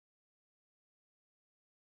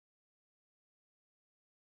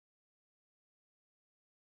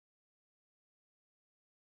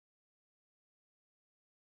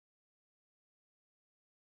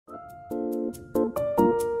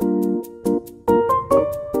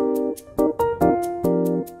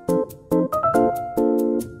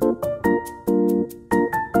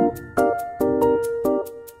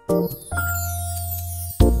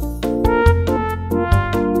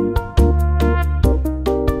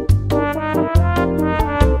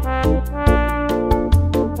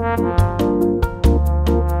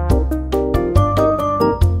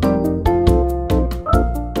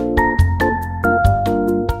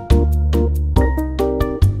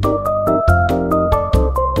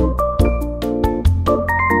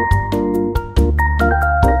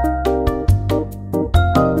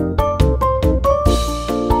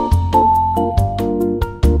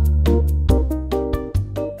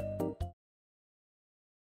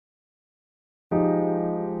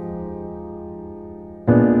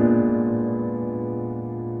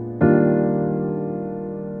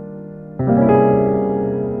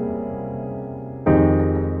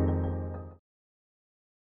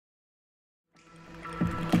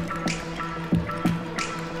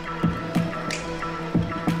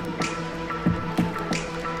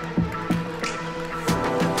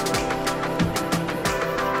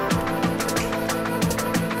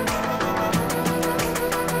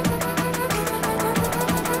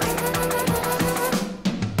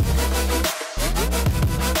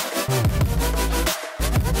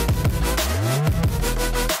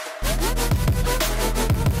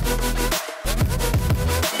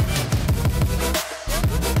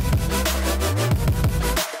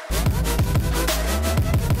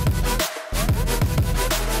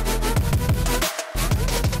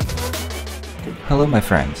Hello my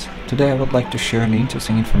friends, today I would like to share an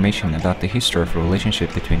interesting information about the history of the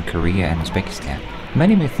relationship between Korea and Uzbekistan.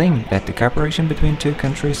 Many may think that the cooperation between two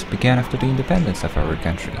countries began after the independence of our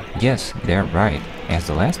country. Yes, they are right, as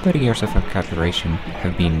the last 30 years of our cooperation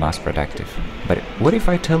have been most productive. But what if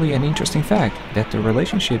I tell you an interesting fact, that the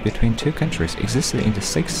relationship between two countries existed in the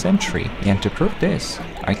 6th century, and to prove this,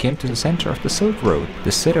 I came to the center of the Silk Road,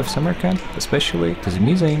 the city of Samarkand, especially to the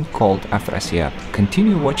museum called Afrasiab.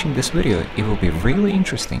 Continue watching this video, it will be really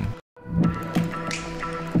interesting.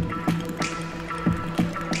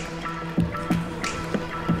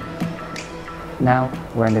 Now,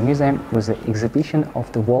 we're in the museum with the exhibition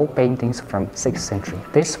of the wall paintings from 6th century.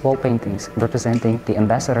 These wall paintings representing the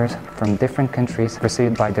ambassadors from different countries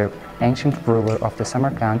received by the ancient ruler of the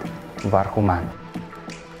Samarkand, Varhuman.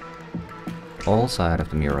 All sides of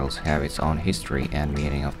the murals have its own history and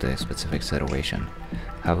meaning of the specific situation.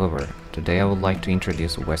 However, today I would like to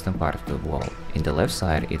introduce the western part of the wall. In the left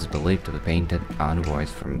side, it's believed to be painted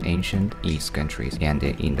envoys from ancient East countries, and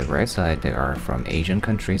in the right side, they are from Asian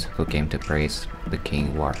countries who came to praise the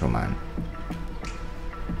King Warhuman.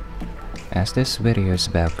 As this video is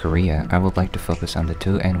about Korea, I would like to focus on the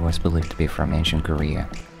two envoys believed to be from ancient Korea.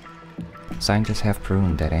 Scientists have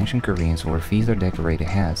proven that ancient Koreans wore feather-decorated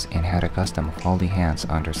hats and had a custom of holding hands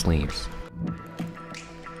on their sleeves.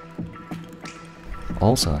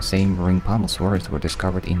 Also, same ring pommel swords were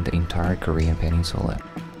discovered in the entire Korean peninsula.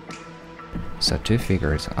 So two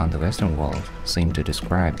figures on the western wall seem to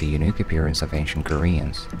describe the unique appearance of ancient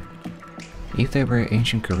Koreans. If they were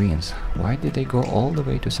ancient Koreans, why did they go all the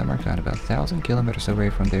way to Samarkand about 1,000 kilometers away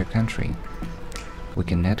from their country? We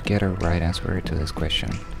cannot get a right answer to this question,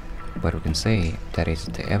 but we can say that it's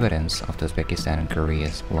the evidence of Uzbekistan and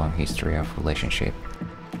Korea's long history of relationship.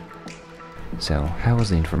 So, how was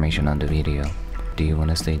the information on the video? Do you want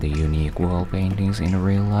to see the unique wall paintings in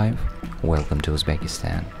real life? Welcome to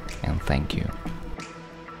Uzbekistan, and thank you.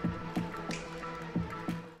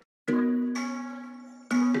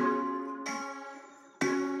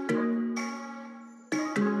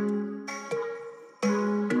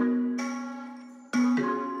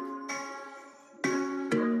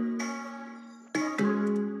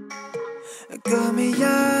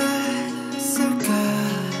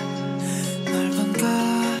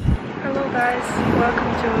 Hello guys,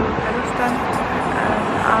 welcome to Kazakhstan.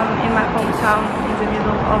 I'm in my hometown in the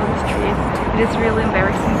middle of the street. It is really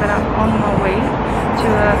embarrassing that I'm on my way to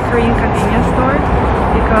a Korean convenience store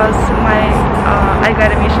because I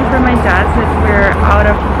got a mission from my dad that we're out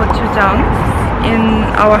of gochujang in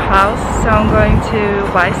our house, so I'm going to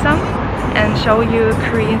buy some and show you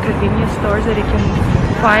Korean convenience stores that you can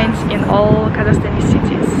find in all Kazakhstani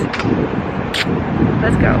cities.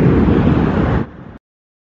 Let's go!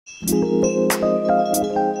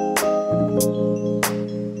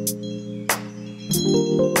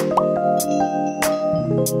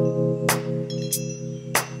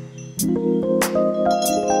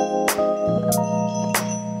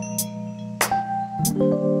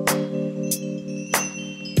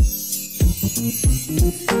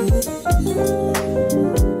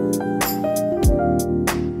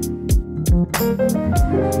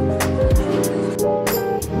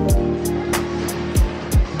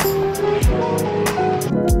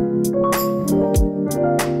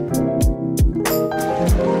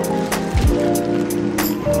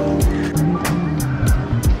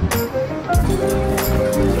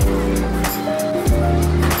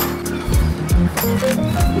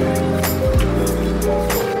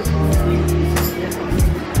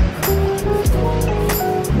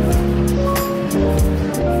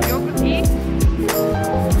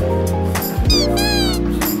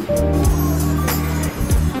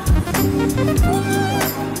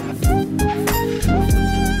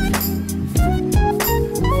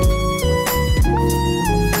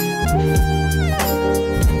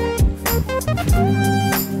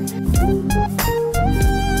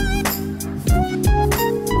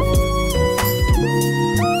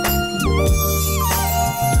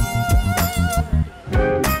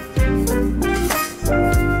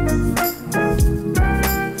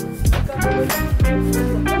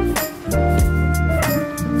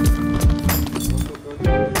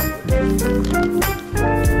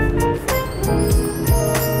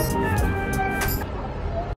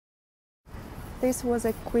 This was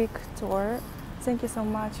a quick tour. Thank you so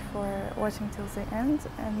much for watching till the end,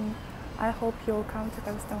 and I hope you'll come to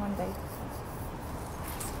Kazakhstan one day.